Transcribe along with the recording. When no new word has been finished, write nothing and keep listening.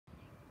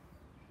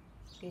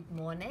Good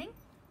morning.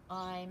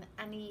 I'm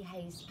Annie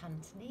Hayes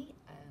Pantony.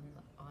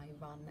 I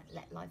run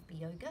Let Life Be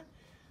Yoga.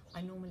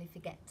 I normally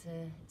forget to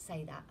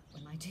say that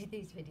when I do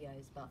these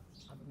videos, but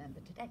I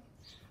remember today.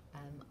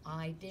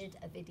 I did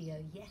a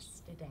video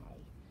yesterday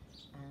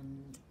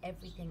and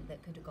everything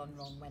that could have gone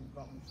wrong went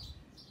wrong.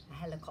 A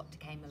helicopter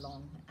came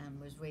along and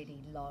was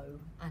really low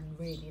and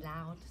really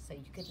loud, so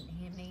you couldn't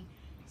hear me.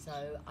 So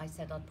I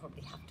said I'd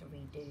probably have to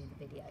redo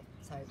the video.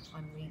 So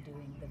I'm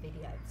redoing the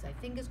video. So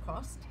fingers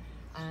crossed.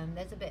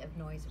 There's a bit of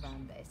noise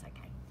around, but it's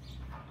okay.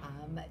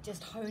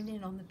 Just hone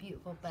in on the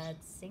beautiful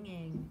birds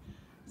singing.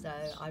 So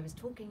I was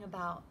talking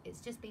about,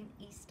 it's just been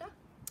Easter,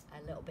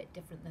 a little bit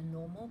different than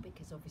normal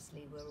because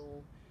obviously we're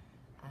all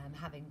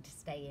having to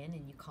stay in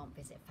and you can't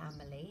visit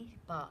family,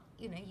 but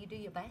you know, you do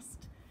your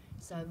best.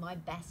 So my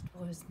best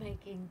was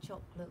making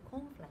chocolate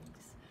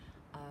cornflakes,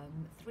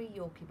 3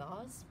 Yorkie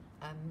bars,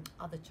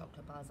 other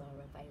chocolate bars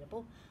are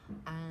available,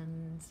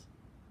 and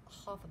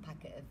half a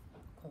packet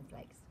of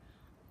cornflakes.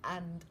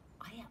 And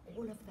I ate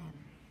all of them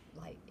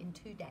like in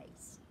 2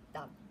 days,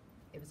 done.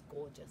 It was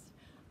gorgeous.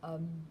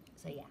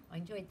 So yeah, I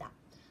enjoyed that.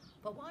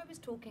 But what I was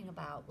talking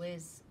about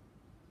was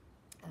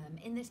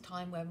in this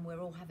time when we're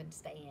all having to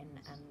stay in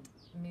and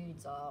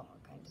moods are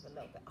kind of a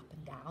little bit up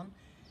and down,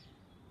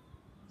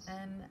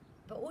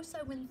 but also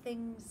when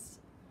things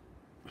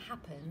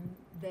happen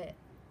that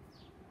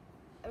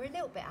are a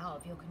little bit out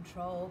of your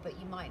control, but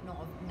you might not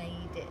have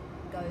made it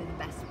go the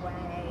best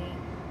way,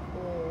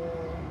 or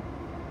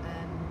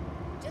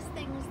just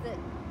things that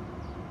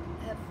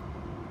have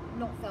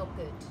not felt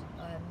good.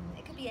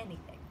 It could be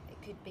anything.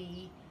 It could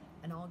be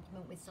an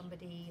argument with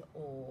somebody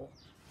or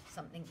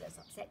something that's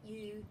upset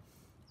you.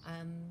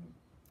 And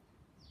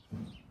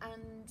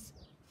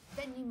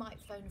then you might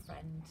phone a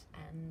friend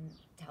and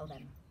tell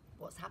them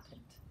what's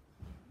happened.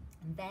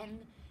 And then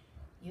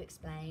you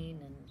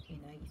explain and you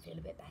know, you feel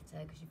a bit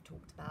better because you've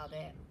talked about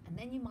it. And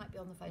then you might be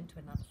on the phone to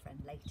another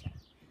friend later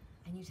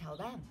and you tell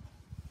them.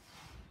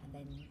 And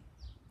then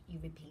you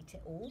repeat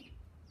it all.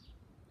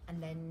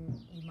 And then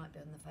you might be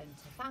on the phone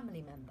to a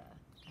family member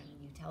and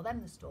you tell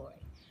them the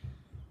story.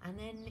 And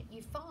then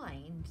you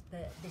find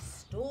that this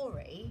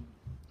story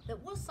that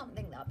was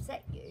something that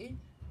upset you,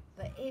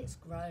 but it's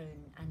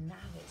grown and now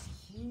it's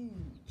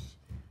huge.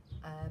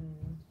 And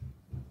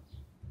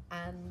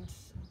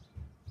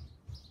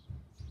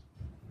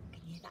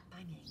can you hear that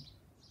banging?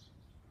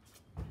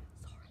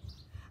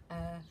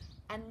 Sorry.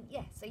 And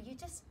yeah, so you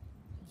just,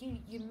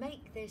 you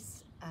make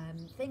this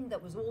thing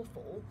that was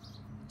awful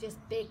just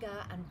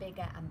bigger and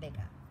bigger and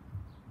bigger.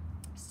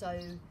 So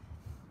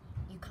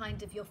you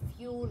kind of, you're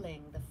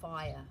fueling the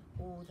fire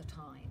all the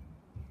time.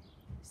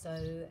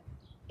 So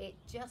it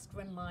just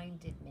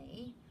reminded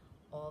me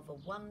of a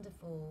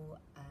wonderful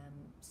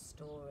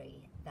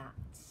story that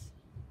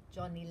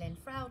Johnny Lynn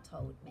Frau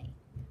told me.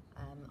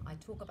 I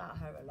talk about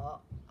her a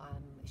lot.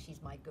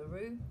 She's my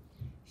guru.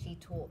 She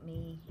taught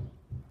me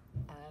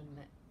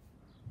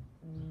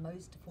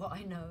most of what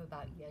I know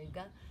about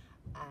yoga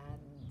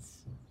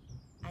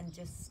and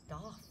just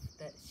stuff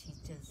that she's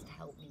just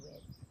helped me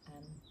with.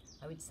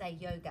 I would say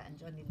yoga and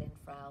Johnny Lynn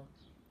Frau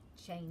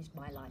changed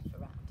my life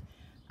around.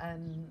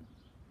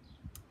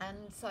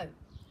 And so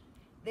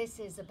this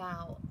is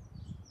about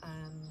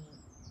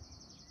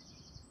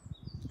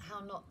how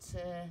not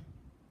to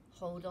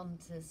hold on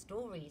to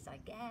stories, I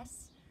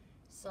guess.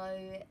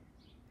 So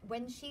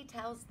when she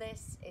tells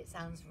this, it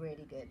sounds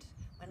really good.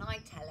 When I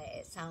tell it,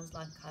 it sounds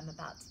like I'm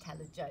about to tell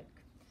a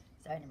joke.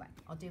 So anyway,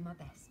 I'll do my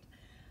best.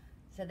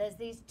 So there's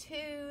these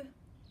 2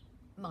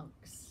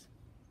 monks.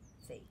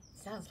 See,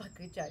 sounds like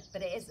a joke,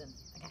 but it isn't.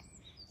 Okay,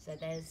 so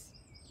there's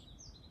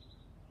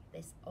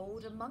this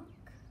older monk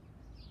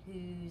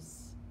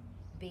who's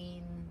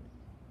been,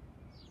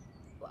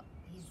 well,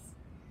 he's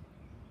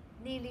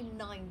nearly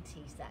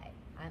 90, say,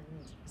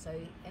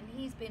 and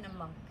he's been a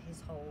monk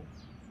his whole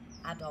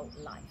adult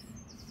life.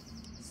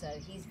 So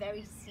he's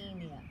very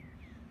senior,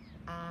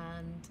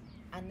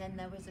 and then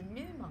there was a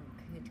new monk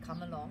who'd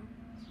come along,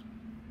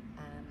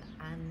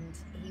 and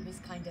he was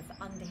kind of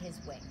under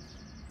his wing.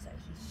 So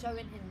he's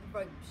showing him the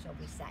ropes, shall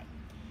we say.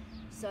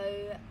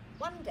 So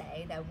one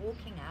day they're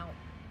walking out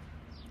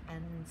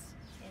and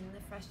in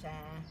the fresh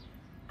air,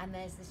 and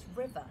there's this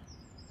river.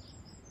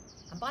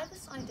 And by the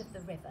side of the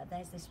river,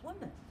 there's this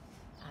woman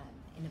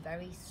in a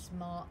very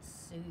smart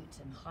suit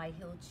and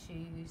high-heeled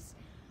shoes.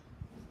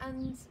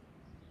 And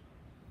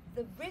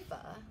the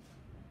river,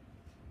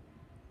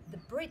 the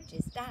bridge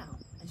is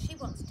down, and she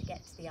wants to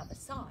get to the other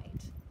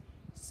side.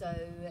 So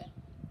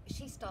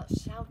she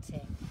starts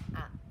shouting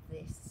at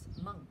this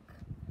monk,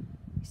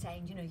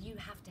 saying, you know, you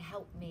have to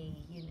help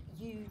me,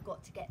 you've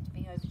got to get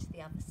me over to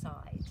the other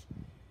side.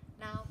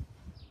 Now,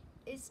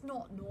 it's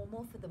not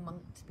normal for the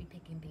monk to be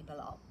picking people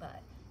up,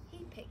 but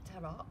he picked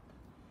her up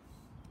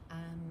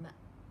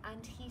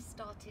and he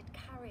started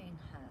carrying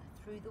her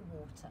through the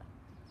water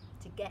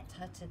to get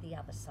her to the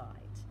other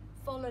side,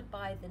 followed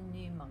by the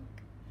new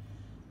monk.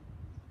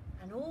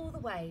 And all the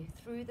way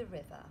through the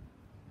river,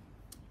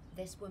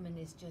 this woman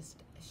is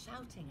just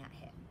shouting at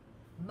him,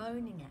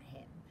 moaning at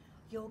him,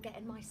 you're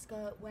getting my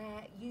skirt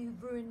wet, you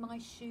ruined my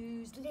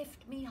shoes,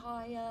 lift me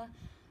higher.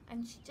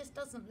 And she just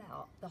doesn't let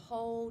up the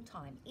whole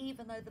time,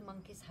 even though the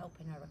monk is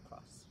helping her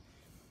across.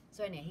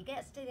 So anyway, he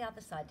gets to the other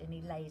side and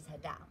he lays her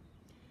down.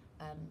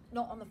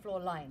 Not on the floor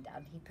lying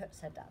down, he puts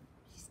her down.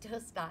 She's still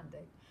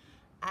standing.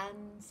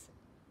 And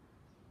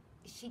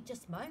she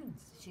just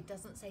moans. She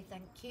doesn't say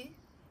thank you.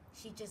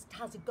 She just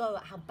has a go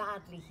at how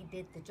badly he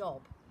did the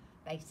job,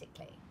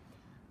 basically.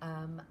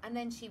 And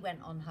then she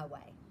went on her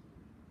way.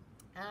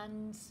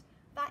 And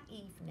that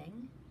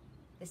evening,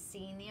 the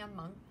senior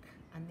monk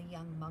and the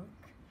young monk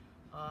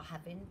are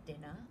having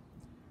dinner.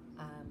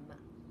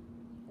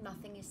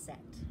 Nothing is said.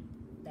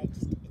 They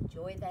just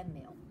enjoy their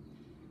meal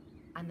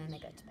and then they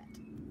go to bed.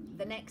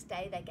 The next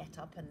day they get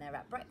up and they're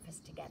at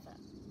breakfast together.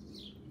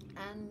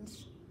 And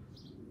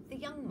the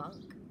young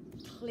monk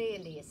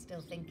clearly is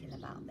still thinking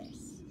about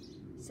this.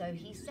 So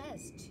he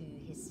says to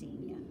his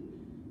senior,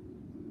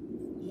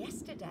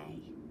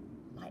 yesterday,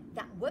 like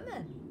that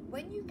woman,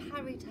 when you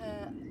carried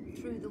her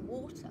through the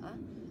water,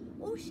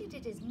 all she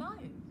did is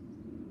moan.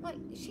 Like,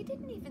 she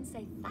didn't even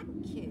say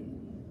thank you.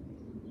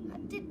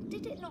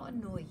 Did it not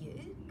annoy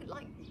you?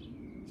 Like,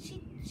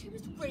 she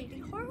was really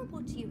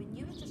horrible to you and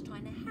you were just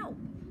trying to help.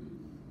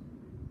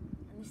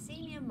 And the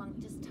senior monk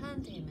just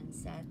turned to him and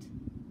said,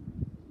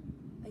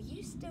 are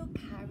you still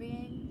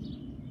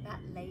carrying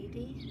that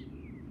lady?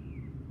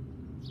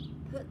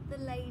 Put the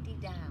lady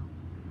down.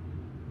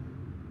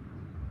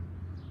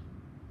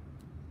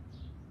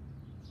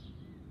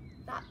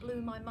 That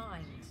blew my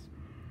mind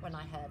when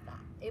I heard that.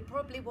 It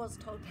probably was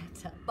told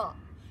better, but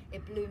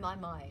it blew my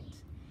mind.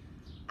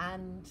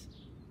 And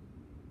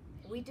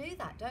we do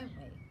that, don't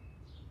we?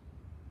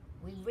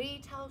 We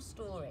retell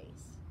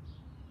stories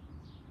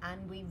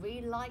and we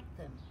relight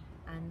them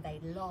and they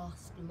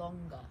last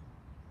longer.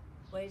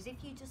 Whereas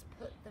if you just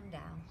put them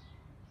down,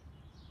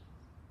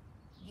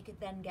 you could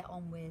then get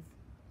on with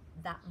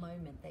that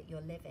moment that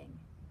you're living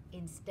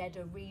instead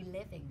of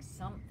reliving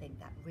something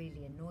that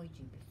really annoyed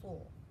you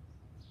before.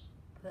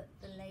 Put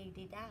the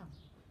lady down.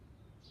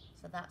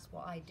 So that's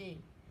what I do.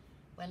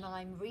 When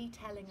I'm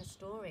retelling a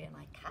story and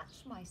I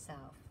catch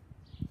myself,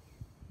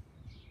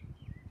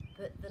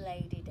 put the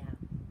lady down.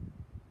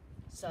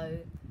 So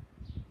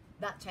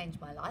that changed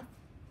my life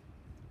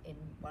in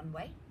one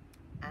way,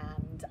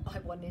 and I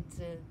wanted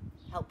to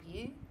help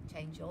you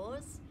change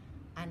yours,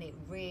 and it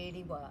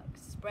really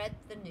works. Spread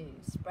the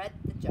news, spread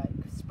the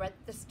joke, spread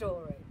the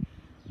story.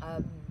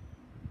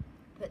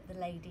 Put the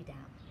lady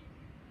down.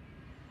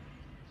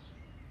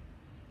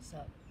 So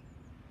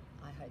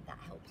I hope that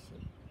helps you.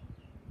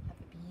 Have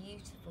a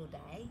beautiful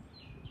day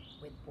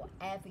with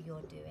whatever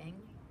you're doing,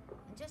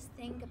 and just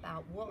think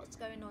about what's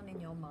going on in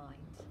your mind.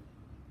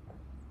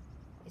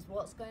 Is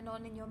what's going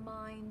on in your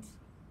mind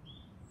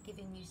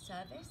giving you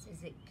service?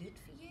 Is it good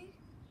for you?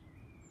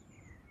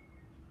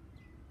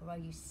 Or are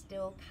you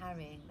still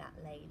carrying that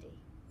lady?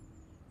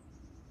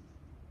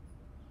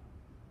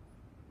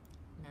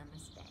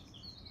 Namaste.